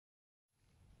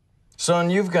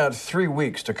Son, you've got 3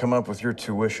 weeks to come up with your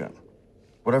tuition.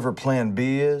 Whatever plan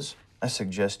B is, I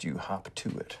suggest you hop to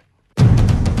it.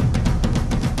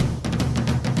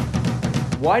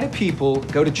 Why do people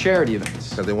go to charity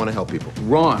events? Because they want to help people.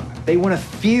 Wrong. They want to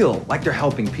feel like they're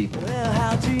helping people. Well,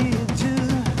 how do you do?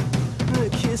 A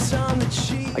kiss on the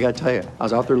cheek. I gotta tell you, I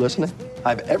was out there listening. I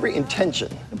have every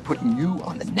intention of putting you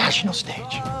on the national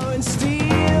stage. And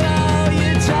steal all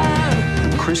your time.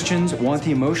 Christians want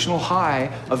the emotional high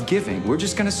of giving. We're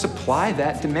just going to supply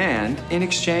that demand in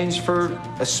exchange for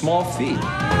a small fee.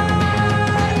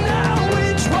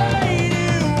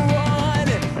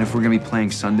 And if we're going to be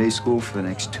playing Sunday school for the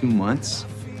next 2 months,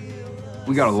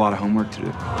 we got a lot of homework to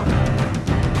do.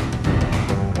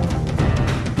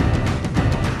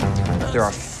 There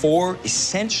are 4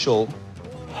 essential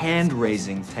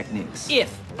hand-raising techniques.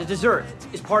 If the dessert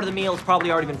is part of the meal, it's probably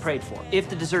already been prayed for. If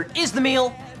the dessert is the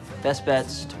meal, best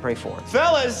bet's to pray for it.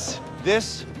 Fellas,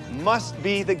 this must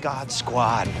be the God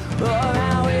Squad. Oh,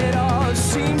 now it all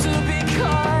seems a bit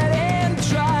cut and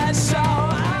dry, so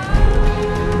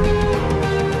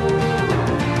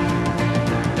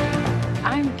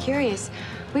I'm curious.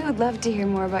 We would love to hear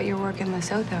more about your work in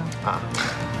Lesotho.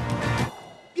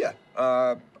 Yeah,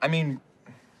 I mean,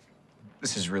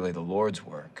 this is really the Lord's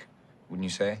work, wouldn't you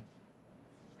say?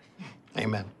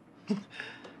 Amen.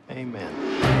 Amen.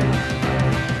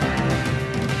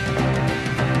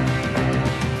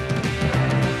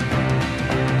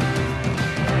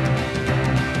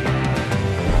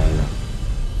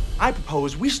 I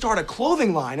propose we start a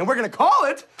clothing line, and we're gonna call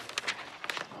it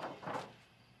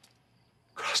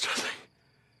cross-dressing.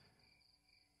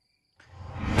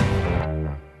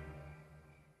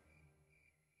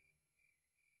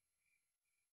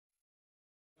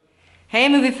 Hey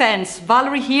movie fans,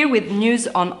 Valerie here with news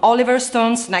on Oliver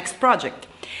Stone's next project.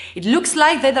 It looks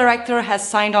like the director has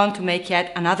signed on to make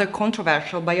yet another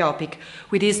controversial biopic,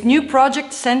 with his new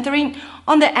project centering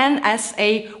on the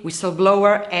NSA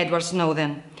whistleblower Edward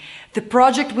Snowden. The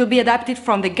project will be adapted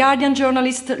from The Guardian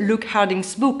journalist Luke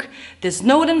Harding's book, The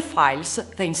Snowden Files,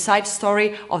 the inside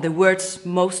story of the world's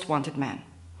most wanted man.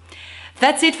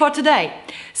 That's it for today.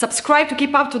 Subscribe to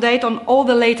keep up to date on all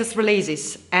the latest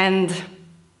releases, and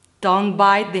don't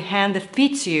bite the hand that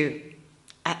feeds you.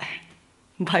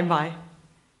 Bye-bye.